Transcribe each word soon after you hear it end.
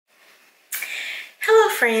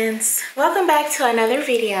Hello friends, welcome back to another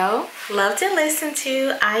video. Love to listen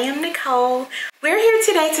to. I am Nicole. We're here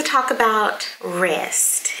today to talk about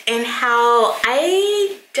rest and how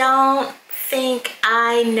I don't think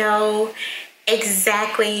I know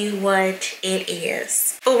exactly what it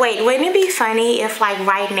is. But wait, wouldn't it be funny if like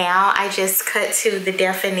right now I just cut to the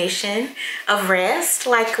definition of rest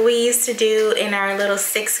like we used to do in our little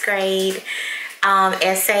 6th grade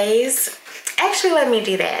essays? Actually, let me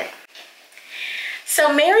do that.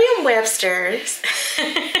 So Merriam-Webster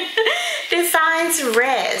defines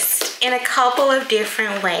rest in a couple of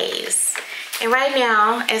different ways. And right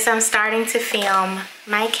now, as I'm starting to film,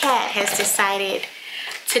 my cat has decided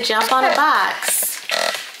to jump on a box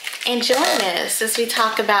and join us as we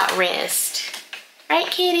talk about rest. Right,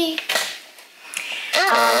 kitty?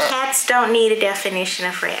 Cats don't need a definition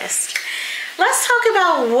of rest. Let's talk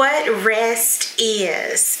about what rest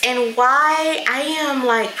is and why I am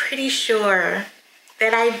like pretty sure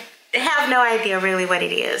that I have no idea really what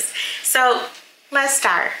it is. So let's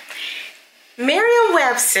start.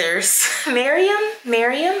 Merriam-Webster's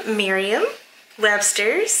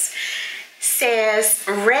says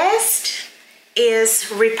rest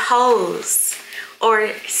is repose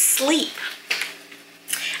or sleep.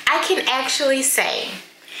 I can actually say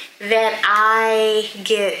that I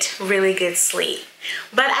get really good sleep,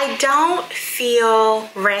 but I don't feel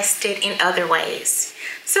rested in other ways.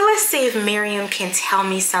 So let's see if Miriam can tell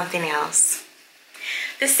me something else.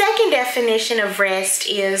 The second definition of rest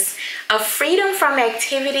is a freedom from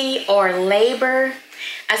activity or labor,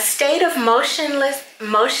 a state of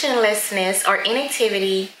motionlessness or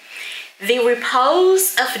inactivity, the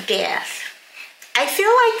repose of death. I feel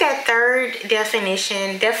like that third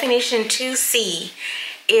definition 2C,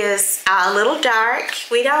 is a little dark.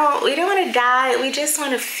 We don't want to die. We just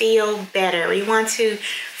want to feel better. We want to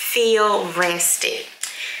feel rested.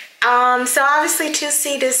 So obviously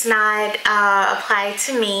 2C does not apply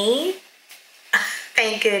to me,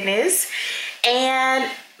 thank goodness.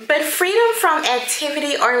 But freedom from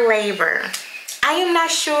activity or labor, I am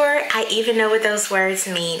not sure I even know what those words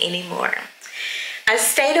mean anymore. A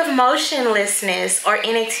state of motionlessness or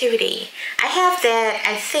inactivity, I have that,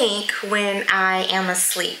 I think, when I am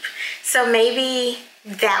asleep. So maybe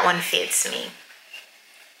that one fits me.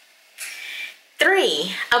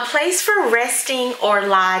 3, a place for resting or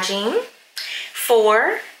lodging.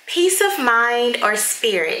 4, peace of mind or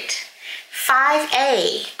spirit.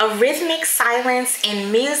 5A, a rhythmic silence in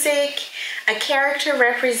music, a character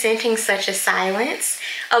representing such a silence,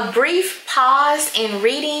 a brief pause in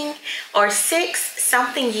reading, or 6,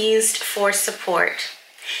 something used for support.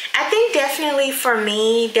 I think definitely for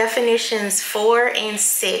me, definitions 4 and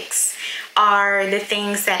 6 are the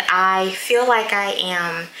things that I feel like I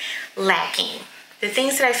am lacking. The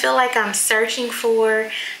things that I feel like I'm searching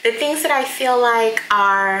for, the things that I feel like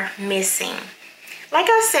are missing. Like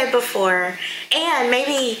I said before, and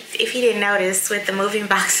maybe if you didn't notice with the moving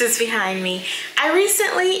boxes behind me, I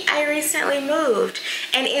recently moved.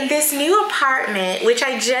 And in this new apartment, which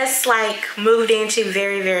I just like moved into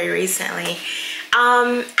very, very recently,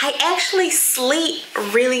 I actually sleep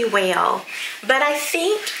really well. But I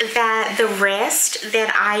think that the rest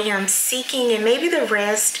that I am seeking, and maybe the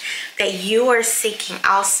rest that you are seeking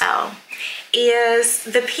also, is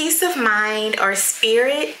the peace of mind or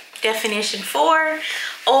spirit, definition 4,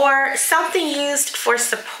 or something used for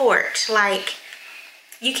support. Like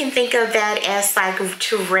you can think of that as like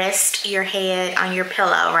to rest your head on your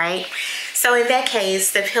pillow, right? So in that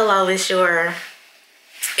case, the pillow is your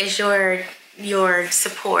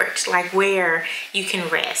support, like where you can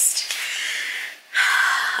rest.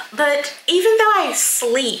 But even though I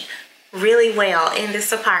sleep really well in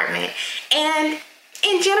this apartment, and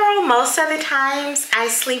in general, most of the times I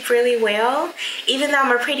sleep really well, even though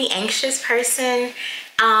I'm a pretty anxious person,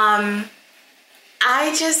 I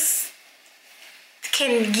just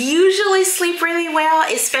can usually sleep really well,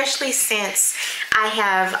 especially since I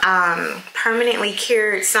have permanently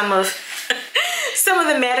cured some of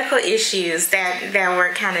the medical issues that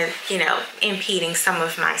were kind of, impeding some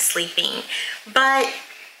of my sleeping. But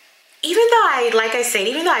even though like I said,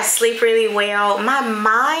 even though I sleep really well, my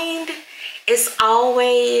mind is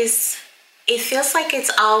always, it feels like it's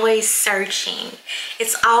always searching.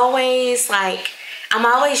 It's always like, I'm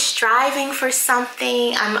always striving for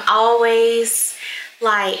something. I'm always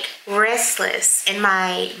like restless in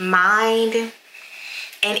my mind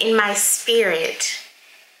and in my spirit.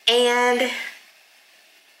 And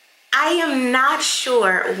I am not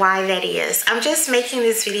sure why that is. I'm just making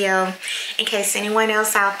this video in case anyone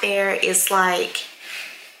else out there is like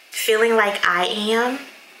feeling like I am,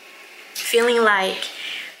 feeling like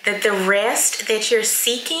that the rest that you're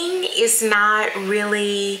seeking is not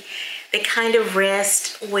really the kind of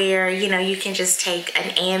rest where, you know, you can just take an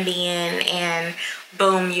Ambien and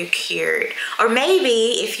boom, you're cured. Or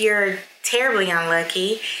maybe if you're terribly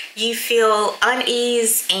unlucky, you feel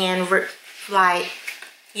unease and like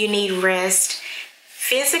you need rest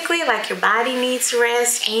physically, like your body needs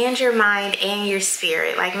rest, and your mind and your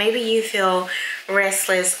spirit. Like maybe you feel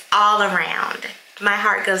restless all around. My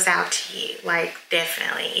heart goes out to you, like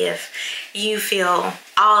definitely, if you feel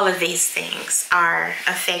all of these things are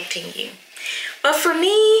affecting you. But for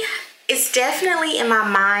me, it's definitely in my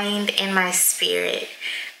mind and my spirit.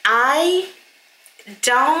 I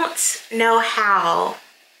don't know how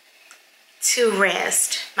to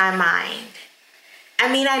rest my mind.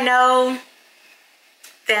 I mean, I know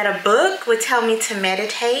that a book would tell me to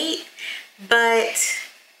meditate, but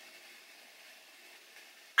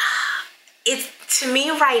it's, to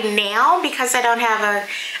me right now, because I don't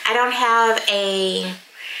have a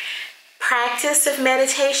practice of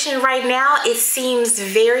meditation right now, it seems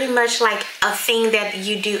very much like a thing that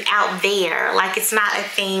you do out there. Like it's not a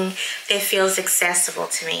thing that feels accessible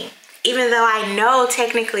to me. Even though I know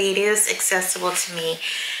technically it is accessible to me,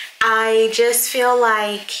 I just feel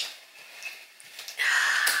like,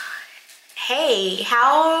 hey,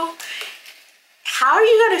 how are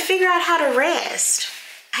you going to figure out how to rest?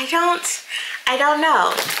 I don't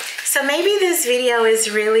know. So maybe this video is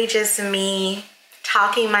really just me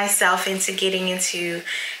talking myself into getting into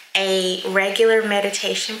a regular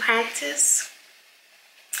meditation practice.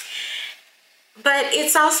 But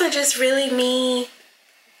it's also just really me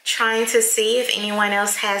trying to see if anyone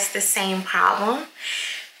else has the same problem.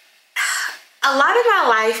 A lot of my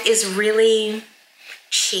life is really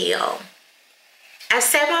chill. I've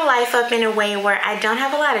set my life up in a way where I don't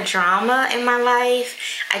have a lot of drama in my life.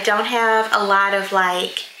 I don't have a lot of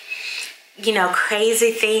like, you know,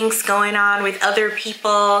 crazy things going on with other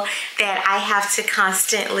people that I have to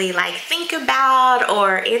constantly like think about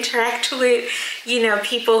or interact with, you know,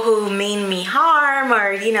 people who mean me harm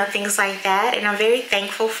or, you know, things like that. And I'm very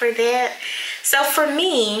thankful for that. So for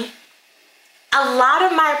me, a lot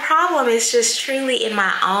of my problem is just truly in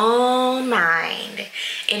my own mind,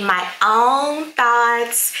 in my own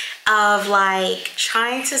thoughts of like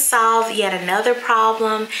trying to solve yet another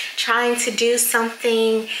problem, trying to do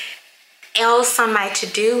something else on my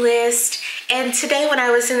to-do list. And today when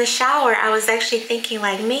I was in the shower, I was actually thinking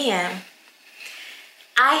like, man,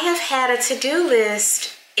 I have had a to-do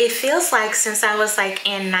list, it feels like since I was like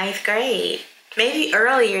in 9th grade, maybe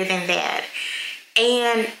earlier than that.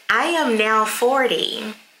 And I am now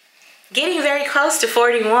 40, getting very close to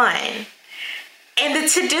 41. And the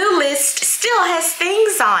to-do list still has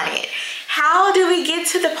things on it. How do we get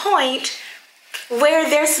to the point where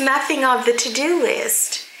there's nothing on the to-do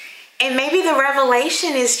list? And maybe the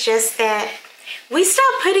revelation is just that we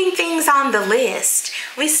stop putting things on the list.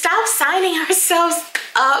 We stop signing ourselves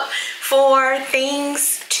up for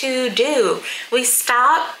things to do. We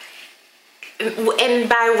stop, and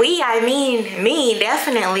by we, I mean me,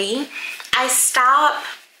 definitely. I stop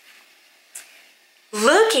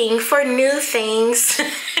looking for new things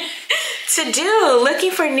to do,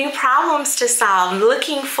 looking for new problems to solve,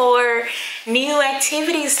 looking for new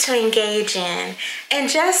activities to engage in, and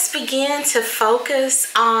just begin to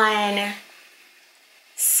focus on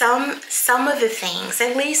some of the things,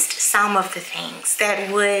 at least some of the things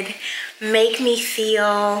that would make me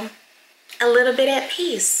feel a little bit at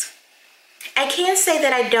peace. I can't say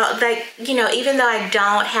that I don't, like, you know, even though I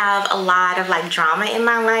don't have a lot of like drama in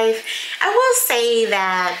my life, I will say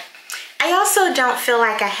that I also don't feel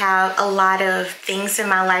like I have a lot of things in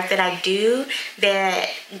my life that I do that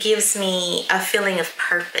gives me a feeling of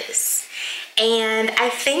purpose. And I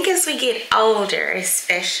think as we get older,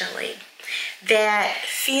 especially, that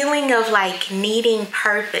feeling of like needing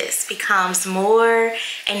purpose becomes more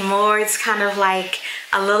and more. It's kind of like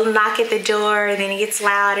a little knock at the door, and then it gets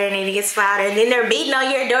louder, and then it gets louder, and then they're beating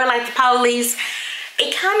on your door like the police.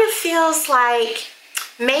 It kind of feels like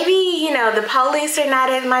maybe, you know, the police are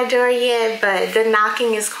not at my door yet, but the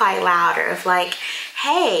knocking is quite louder of like,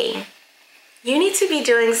 hey, you need to be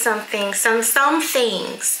doing something, some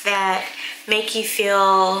things that make you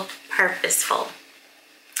feel purposeful.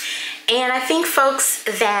 And I think folks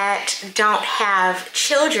that don't have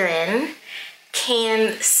children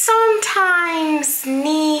can sometimes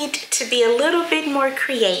need to be a little bit more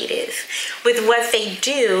creative with what they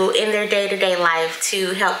do in their day-to-day life to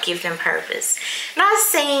help give them purpose. Not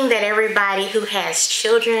saying that everybody who has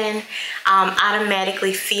children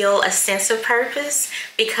automatically feel a sense of purpose,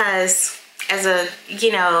 because as a,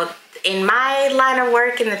 you know, in my line of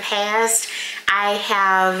work in the past, I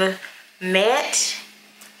have met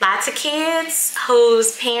lots of kids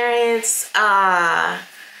whose parents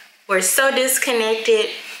were so disconnected.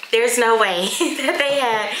 There's no way that they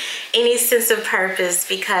had any sense of purpose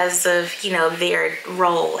because of, you know, their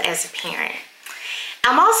role as a parent.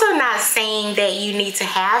 I'm also not saying that you need to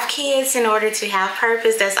have kids in order to have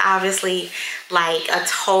purpose. That's obviously like a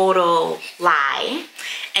total lie.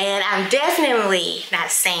 And I'm definitely not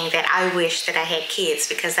saying that I wish that I had kids,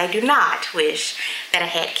 because I do not wish that I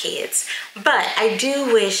had kids. But I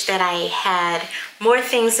do wish that I had more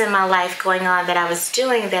things in my life going on that I was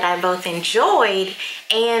doing that I both enjoyed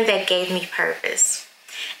and that gave me purpose.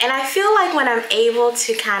 And I feel like when I'm able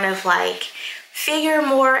to kind of like figure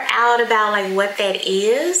more out about like what that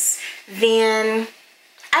is, then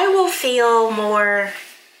I will feel more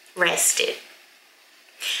rested.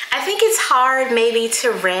 I think it's hard maybe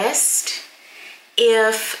to rest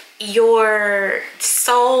if your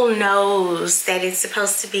soul knows that it's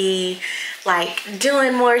supposed to be like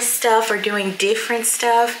doing more stuff or doing different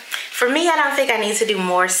stuff. For me, I don't think I need to do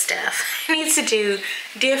more stuff. I need to do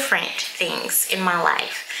different things in my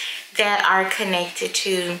life that are connected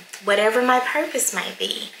to whatever my purpose might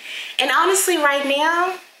be. And honestly, right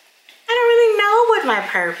now, I don't really know what my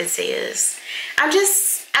purpose is.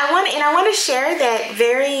 I want to share that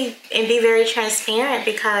and be very transparent,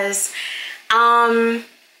 because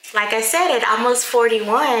like I said, at almost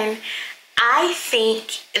 41, I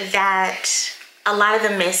think that a lot of the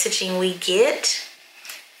messaging we get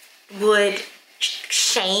would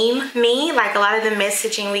shame me. Like a lot of the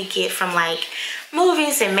messaging we get from like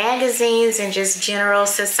movies and magazines and just general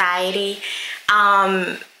society.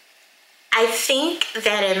 I think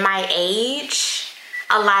that at my age,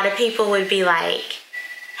 a lot of people would be like,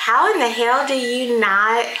 how in the hell do you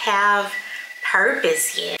not have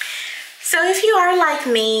purpose yet? So if you are like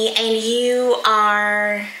me and you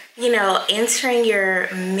are, you know, entering your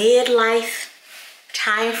midlife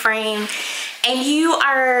time frame and you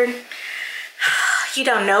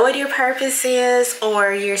don't know what your purpose is,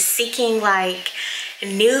 or you're seeking like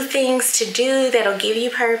new things to do that'll give you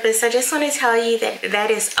purpose, I just want to tell you that that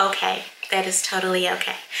is okay. That is totally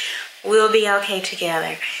okay. We'll be okay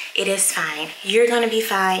together. It is fine. You're going to be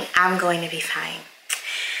fine. I'm going to be fine.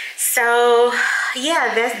 So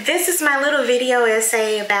yeah, this is my little video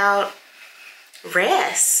essay about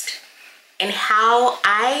rest and how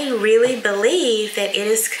I really believe that it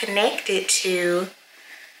is connected to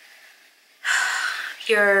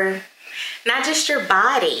not just your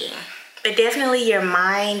body, but definitely your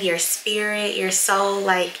mind, your spirit, your soul.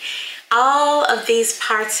 Like all of these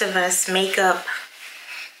parts of us make up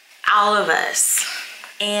all of us.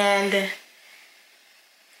 And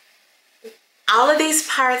all of these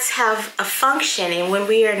parts have a function, and when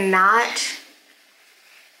we are not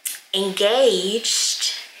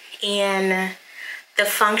engaged in the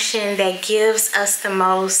function that gives us the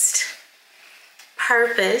most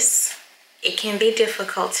purpose, it can be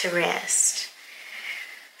difficult to rest.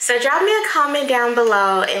 So drop me a comment down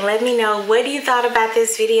below and let me know, what do you thought about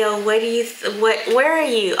this video? Where are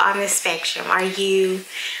you on the spectrum? Are you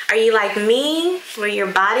like me, where your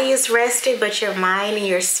body is rested but your mind and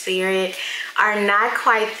your spirit are not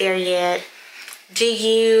quite there yet?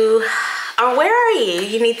 Or where are you?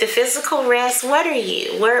 You need the physical rest. What are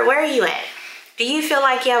you? Where are you at? Do you feel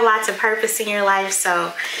like you have lots of purpose in your life,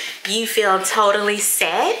 so you feel totally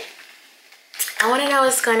set? I want to know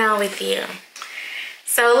what's going on with you.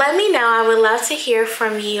 So let me know. I would love to hear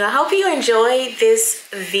from you. I hope you enjoyed this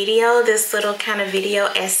video, this little kind of video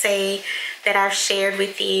essay that I've shared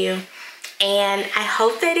with you. And I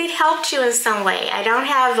hope that it helped you in some way. I don't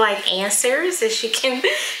have like answers. As you can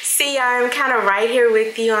see, I'm kind of right here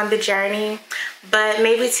with you on the journey. But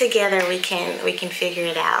maybe together we can figure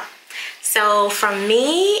it out. So from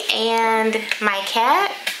me and my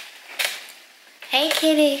cat. Hey,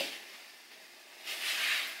 kitty.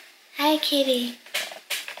 Hi, kitty.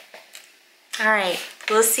 All right,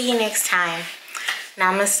 we'll see you next time.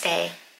 Namaste.